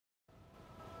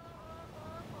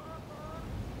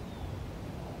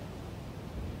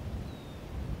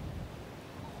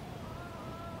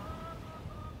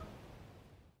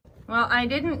Well, I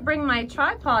didn't bring my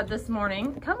tripod this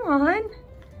morning. Come on.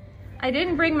 I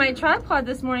didn't bring my tripod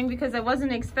this morning because I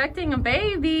wasn't expecting a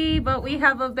baby, but we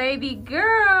have a baby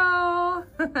girl.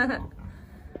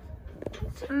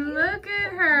 Look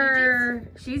at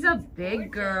her. She's a big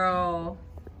girl.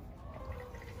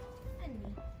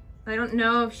 I don't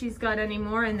know if she's got any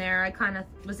more in there. I kind of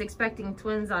was expecting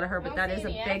twins out of her, but that is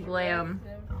a big lamb.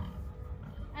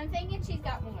 I'm thinking she's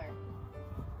got more.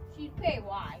 She's pretty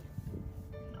wide.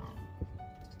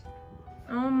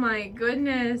 Oh my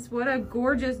goodness, what a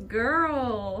gorgeous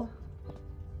girl.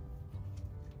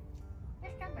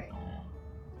 Strawberry.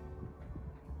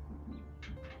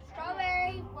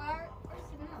 Strawberry, where's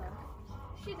Sonoma?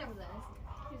 She's over there.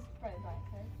 She's probably by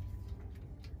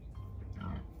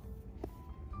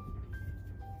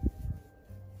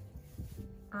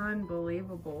her.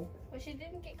 Unbelievable. Well, she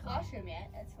didn't get colostrum yet,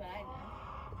 that's what I know.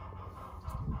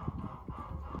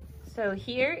 So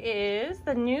here is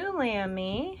the new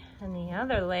lammy and the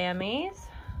other lammies.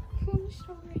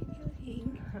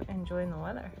 Enjoying the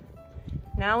weather.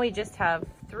 Now we just have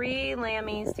 3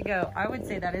 lammies to go. I would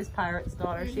say that is Pirate's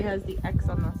daughter. She has the X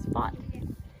on the spot.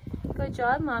 Good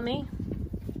job, Mommy.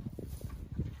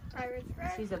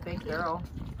 She's a big girl.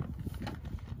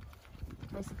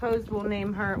 I suppose we'll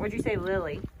name her, what'd you say,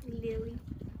 Lily? Lily.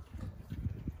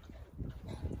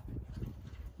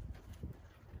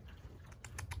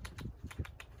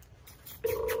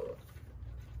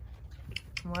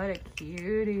 What a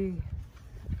cutie.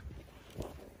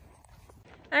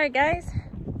 All right, guys,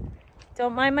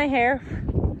 don't mind my hair.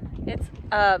 It's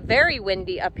very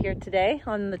windy up here today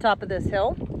on the top of this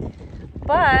hill,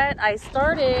 but I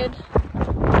started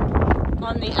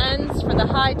on the ends for the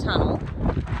high tunnel.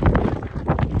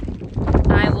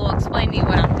 I will explain to you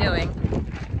what I'm doing.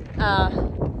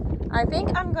 I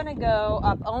think I'm gonna go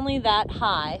up only that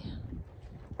high.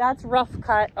 That's rough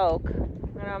cut oak.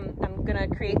 And I'm gonna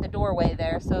create the doorway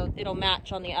there so it'll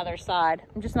match on the other side.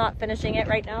 I'm just not finishing it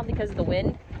right now because of the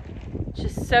wind. It's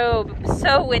just so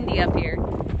windy up here.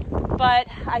 But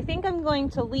I think I'm going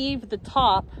to leave the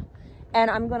top and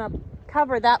I'm gonna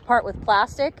cover that part with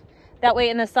plastic. That way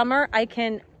in the summer I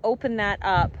can open that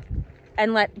up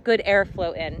and let good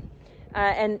airflow in.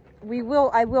 And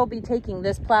I will be taking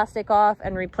this plastic off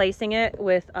and replacing it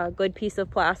with a good piece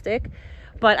of plastic.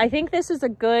 But I think this is a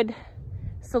good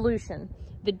solution.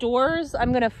 The doors,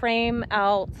 I'm gonna frame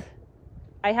out.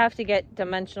 I have to get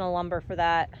dimensional lumber for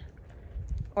that,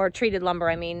 or treated lumber,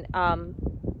 I mean. I'm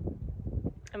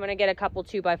gonna get a couple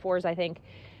 2x4s, I think.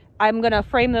 I'm gonna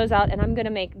frame those out and I'm gonna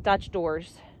make Dutch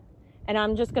doors. And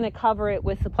I'm just gonna cover it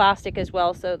with the plastic as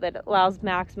well so that it allows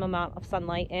maximum amount of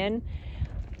sunlight in.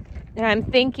 And I'm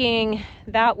thinking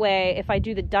that way, if I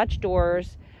do the Dutch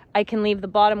doors, I can leave the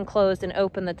bottom closed and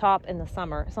open the top in the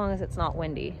summer, as long as it's not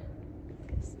windy.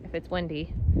 If it's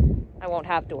windy, I won't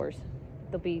have doors.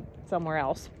 They'll be somewhere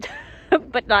else,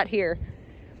 but not here.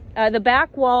 The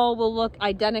back wall will look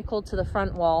identical to the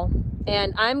front wall.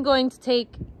 And I'm going to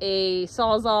take a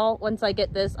Sawzall once I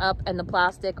get this up and the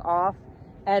plastic off,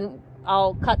 and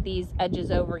I'll cut these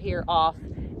edges over here off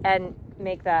and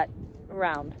make that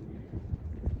round.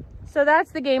 So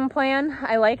that's the game plan.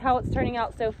 I like how it's turning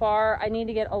out so far. I need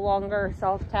to get a longer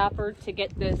self-tapper to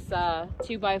get this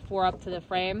 2x4 up to the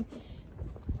frame.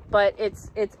 But it's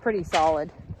pretty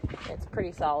solid. It's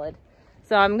pretty solid.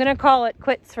 So I'm gonna call it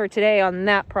quits for today on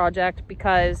that project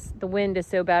because the wind is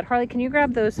so bad. Harley, can you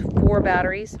grab those 4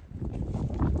 batteries?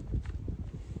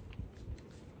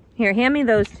 Here, hand me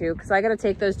those 2 because I gotta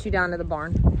take those 2 down to the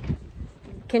barn.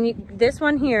 Can you, this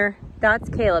one here, that's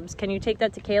Caleb's. Can you take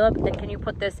that to Caleb? And can you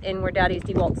put this in where Daddy's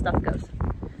DeWalt stuff goes?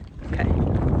 Okay.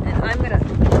 And I'm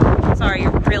gonna, sorry,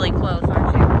 you're really close,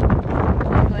 aren't you?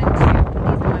 I'm going to put these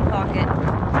in my pocket.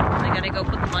 I gotta go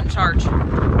put them on charge.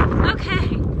 Okay.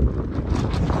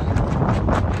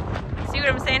 See what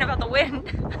I'm saying about the wind?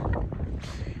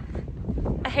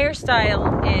 A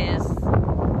hairstyle is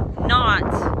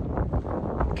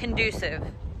not conducive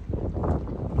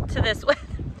to this weather.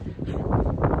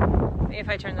 Maybe if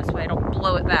I turn this way, it'll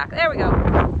blow it back. There we go.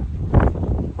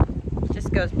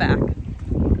 Just goes back.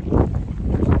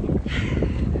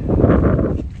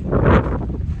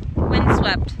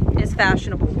 Windswept is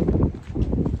fashionable.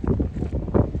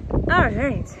 All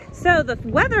right. So the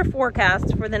weather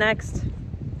forecast for the next.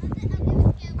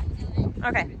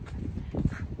 Okay.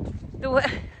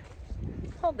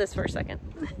 Hold this for a second.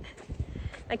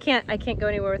 I can't go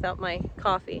anywhere without my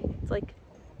coffee. It's like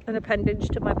an appendage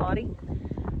to my body.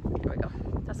 There we go.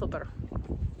 That's a little better.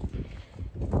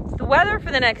 The weather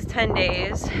for the next 10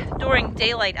 days during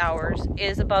daylight hours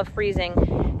is above freezing.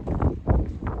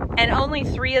 And only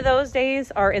 3 of those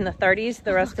days are in the 30s.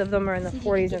 The rest of them are in the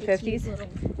 40s and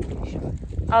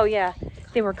 50s. Oh yeah,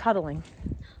 they were cuddling.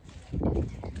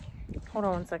 Hold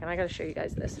on one second, I gotta show you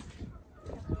guys this.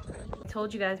 I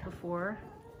told you guys before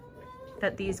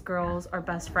that these girls are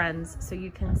best friends, so you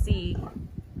can see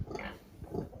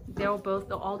they'll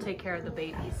all take care of the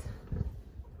babies.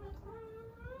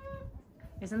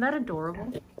 Isn't that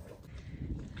adorable?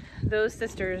 Those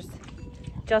sisters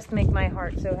just make my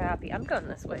heart so happy. I'm going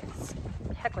this way.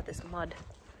 Heck with this mud.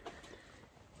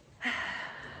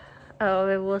 Oh,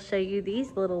 I will show you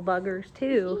these little buggers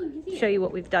too. Show you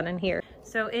what we've done in here.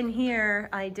 So in here,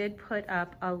 I did put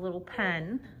up a little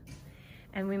pen,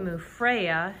 and we moved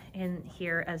Freya in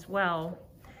here as well.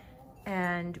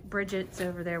 And Bridget's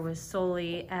over there with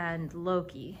Soli and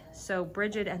Loki. So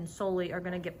Bridget and Soli are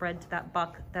gonna get bred to that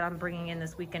buck that I'm bringing in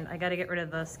this weekend. I gotta get rid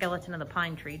of the skeleton of the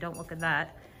pine tree. Don't look at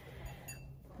that.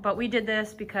 But we did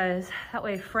this because that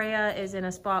way Freya is in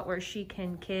a spot where she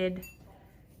can kid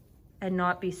and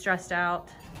not be stressed out.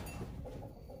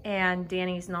 And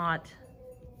Danny's not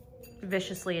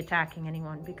viciously attacking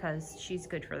anyone because she's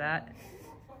good for that.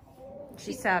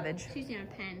 She's savage. She's in a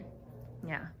pen.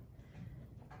 Yeah.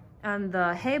 And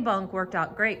the hay bunk worked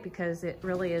out great because it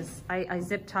really is, I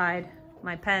zip tied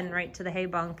my pen right to the hay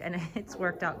bunk and it's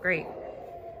worked out great.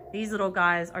 These little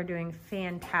guys are doing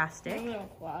fantastic.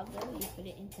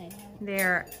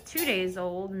 They're 2 days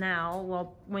old now.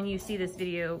 Well, when you see this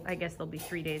video, I guess they'll be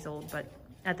 3 days old, but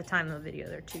at the time of the video,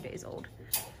 they're 2 days old.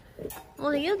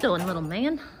 What are you doing, little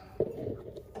man?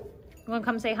 You wanna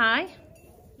come say hi?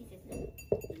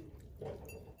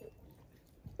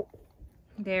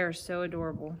 They're so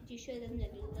adorable. Did you show them the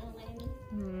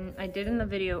video? I did in the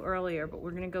video earlier, but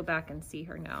we're gonna go back and see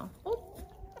her now. Oh,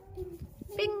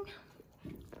 bing.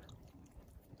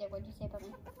 There, what'd you say about me?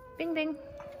 Bing, bing.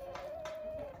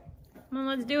 Come on,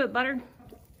 let's do it, butter.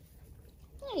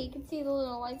 Yeah, you can see the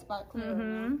little white spot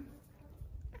clearly.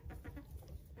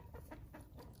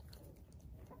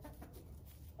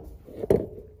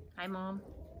 Hi, Mom.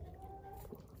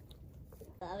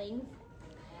 Loving.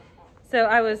 So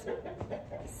I was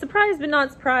surprised but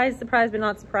not surprised, surprised but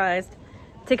not surprised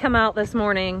to come out this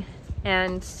morning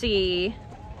and see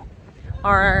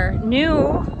our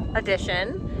new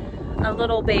addition, a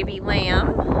little baby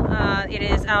lamb. It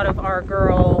is out of our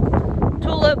girl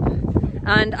Tulip,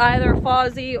 and either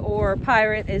Fozzie or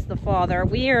Pirate is the father.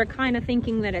 We are kind of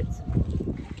thinking that it's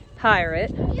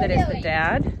Pirate that is the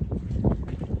dad.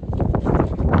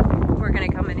 We're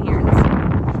gonna come in here and see.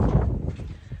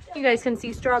 You guys can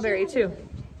see Strawberry too.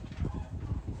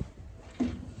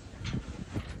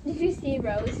 Did you see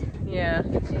Rose? Yeah.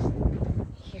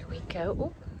 Here we go.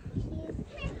 Hold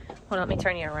on, let me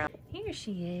turn you around. Here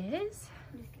she is.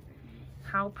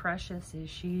 How precious is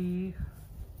she?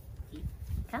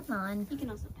 Come on. You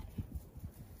can also pet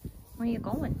her. Where are you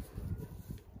going?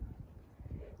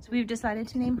 So we've decided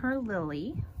to name her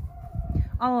Lily.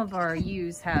 All of our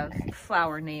ewes have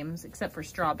flower names except for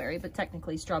Strawberry, but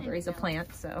technically Strawberry's a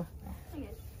plant, so. Yeah.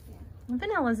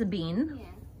 Vanilla's a bean.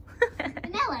 Yeah.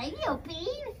 Vanilla, you a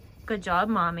bean? Good job,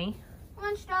 Mommy.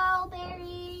 One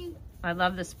strawberry. I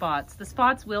love the spots. The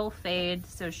spots will fade,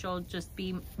 so she'll just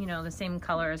be, you know, the same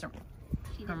color as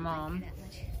her mom.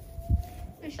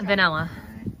 Vanilla.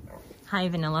 Hi,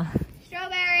 Vanilla.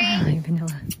 Strawberry. Hi,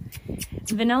 Vanilla.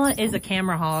 Vanilla is a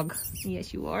camera hog.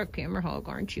 Yes, you are a camera hog,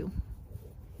 aren't you?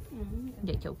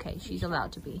 It's okay. She's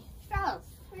allowed to be.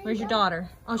 Where's your daughter?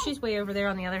 Oh, she's way over there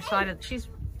on the other side of. She's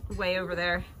way over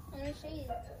there. Let me show you.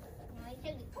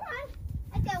 Come on,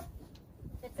 let's go.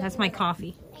 That's my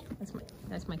coffee.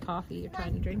 That's my coffee you're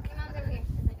trying to drink. Your mom's over here.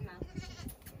 Your mom.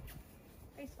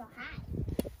 First of all, hi.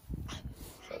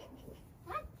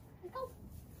 Come on, let's go.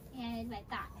 And like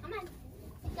that. Come on,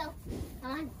 let's go.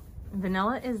 Come on.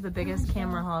 Vanilla is the biggest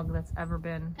camera hog that's ever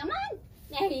been. Come on.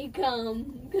 There you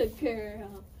come. Good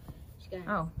girl.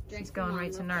 Oh, she's going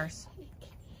right to nurse.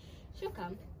 She'll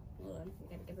come. Hold on, we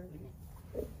gotta give her a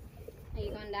minute. Are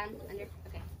you going down under?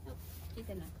 Okay. Oh, she's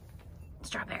in there.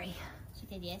 Strawberry. She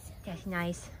said yes. That's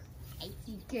nice. Hi,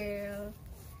 sweet girl.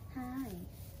 Hi.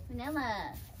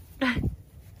 Vanilla.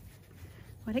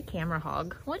 What a camera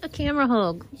hog. What a camera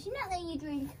hog. Is she not letting you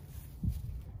drink?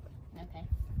 Okay.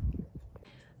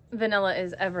 Vanilla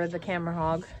is ever the camera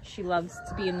hog. She loves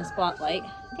to be in the spotlight.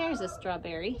 There's a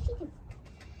Strawberry.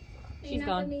 She's You're not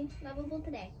gone. gonna be lovable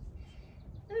today.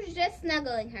 I was just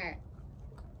snuggling her.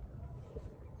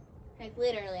 Like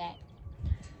literally.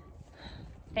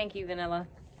 Thank you, Vanilla.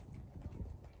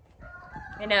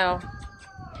 You know,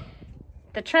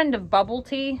 the trend of bubble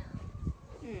tea.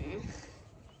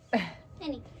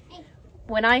 Penny, hey.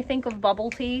 When I think of bubble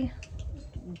tea,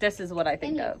 this is what I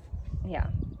think Penny. of. Yeah.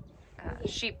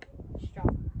 sheep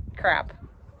crap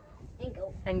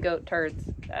and goat turds.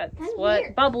 That's what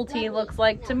here. bubble tea looks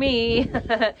like to me.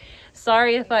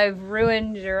 Sorry if I've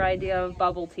ruined your idea of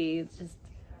bubble tea. It's just,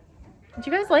 do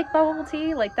you guys like bubble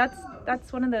tea? Like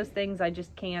that's one of those things I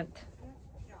just can't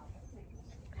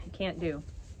do.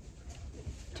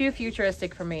 Too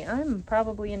futuristic for me. I'm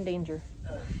probably in danger.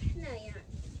 No, you're not.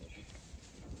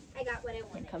 I got what I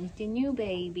wanted. Here comes the new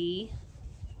baby.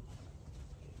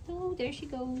 Oh, there she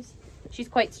goes. She's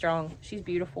quite strong. She's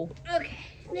beautiful. Okay.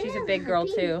 She's a big girl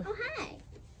too. Oh, hi.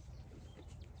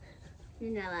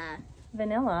 Vanilla.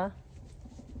 Vanilla.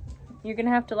 You're gonna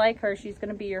have to like her. She's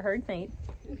gonna be your herd mate.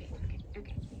 Okay.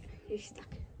 You're stuck.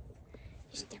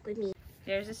 You're stuck with me.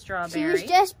 There's a strawberry. She was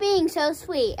just being so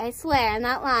sweet. I swear, I'm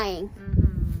not lying.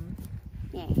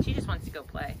 Yeah. She just wants to go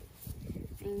play.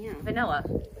 I know. Vanilla.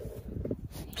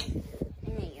 I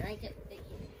know you like it.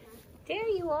 There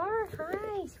you are.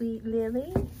 Hi, sweet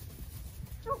Lily.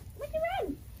 Oh, look at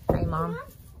Red. Hi, Mom. Come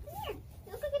here.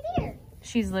 You look like a deer.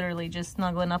 She's literally just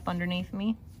snuggling up underneath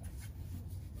me.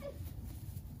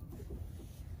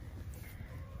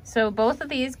 So both of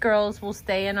these girls will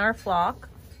stay in our flock.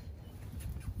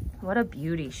 What a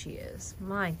beauty she is.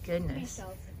 My goodness.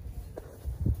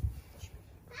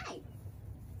 Hi.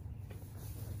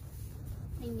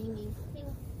 Ding.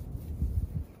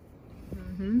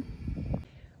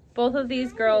 Both of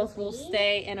these girls will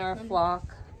stay in our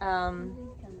flock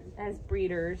as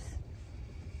breeders.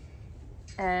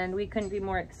 And we couldn't be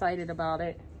more excited about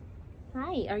it.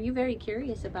 Hi, are you very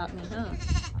curious about me, huh?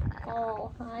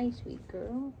 Oh, hi, sweet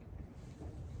girl.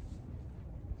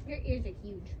 Your ears are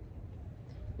huge.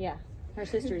 Yeah, her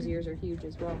sister's ears are huge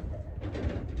as well.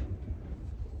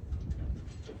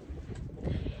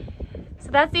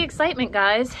 So that's the excitement,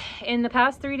 guys. In the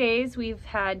past 3 days, we've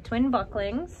had twin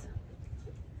bucklings.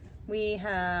 We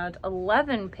had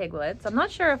 11 piglets. I'm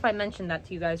not sure if I mentioned that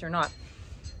to you guys or not.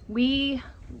 We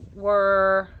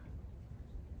were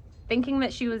thinking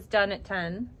that she was done at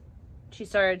 10. She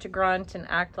started to grunt and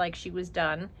act like she was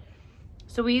done.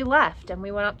 So we left and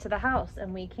we went up to the house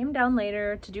and we came down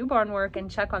later to do barn work and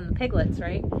check on the piglets,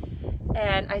 right?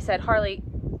 And I said, Harley,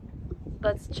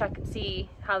 let's check and see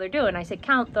how they're doing. I said,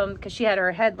 count them, because she had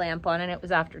her headlamp on and it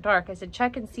was after dark. I said,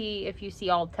 check and see if you see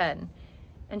all 10.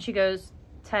 And she goes,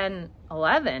 10,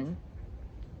 11?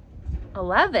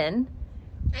 11?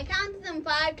 I counted them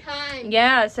 5 times.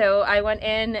 Yeah, so I went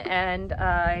in and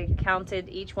I counted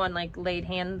each one, like laid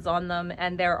hands on them,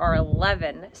 and there are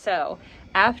 11. So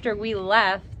after we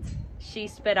left, she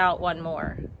spit out one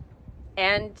more.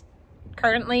 And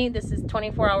currently, this is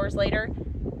 24 hours later.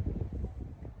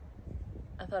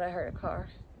 I thought I heard a car.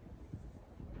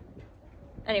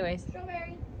 Anyways.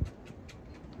 Strawberry.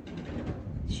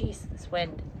 Jeez, this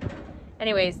wind.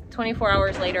 Anyways, 24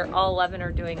 hours later, all 11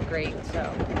 are doing great,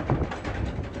 so.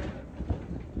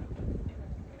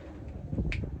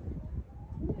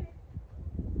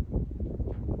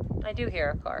 I do hear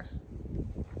a car.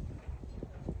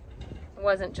 It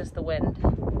wasn't just the wind.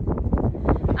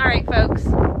 All right, folks.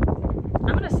 I'm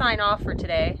gonna sign off for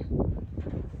today.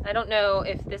 I don't know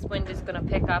if this wind is gonna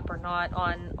pick up or not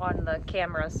on the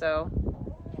camera, so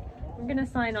I'm gonna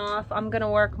sign off. I'm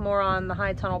gonna work more on the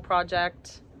high tunnel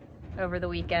project over the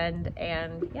weekend,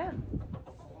 and yeah.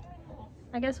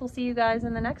 I guess we'll see you guys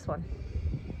in the next one.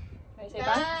 Can I say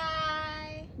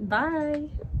bye? Bye.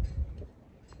 Bye.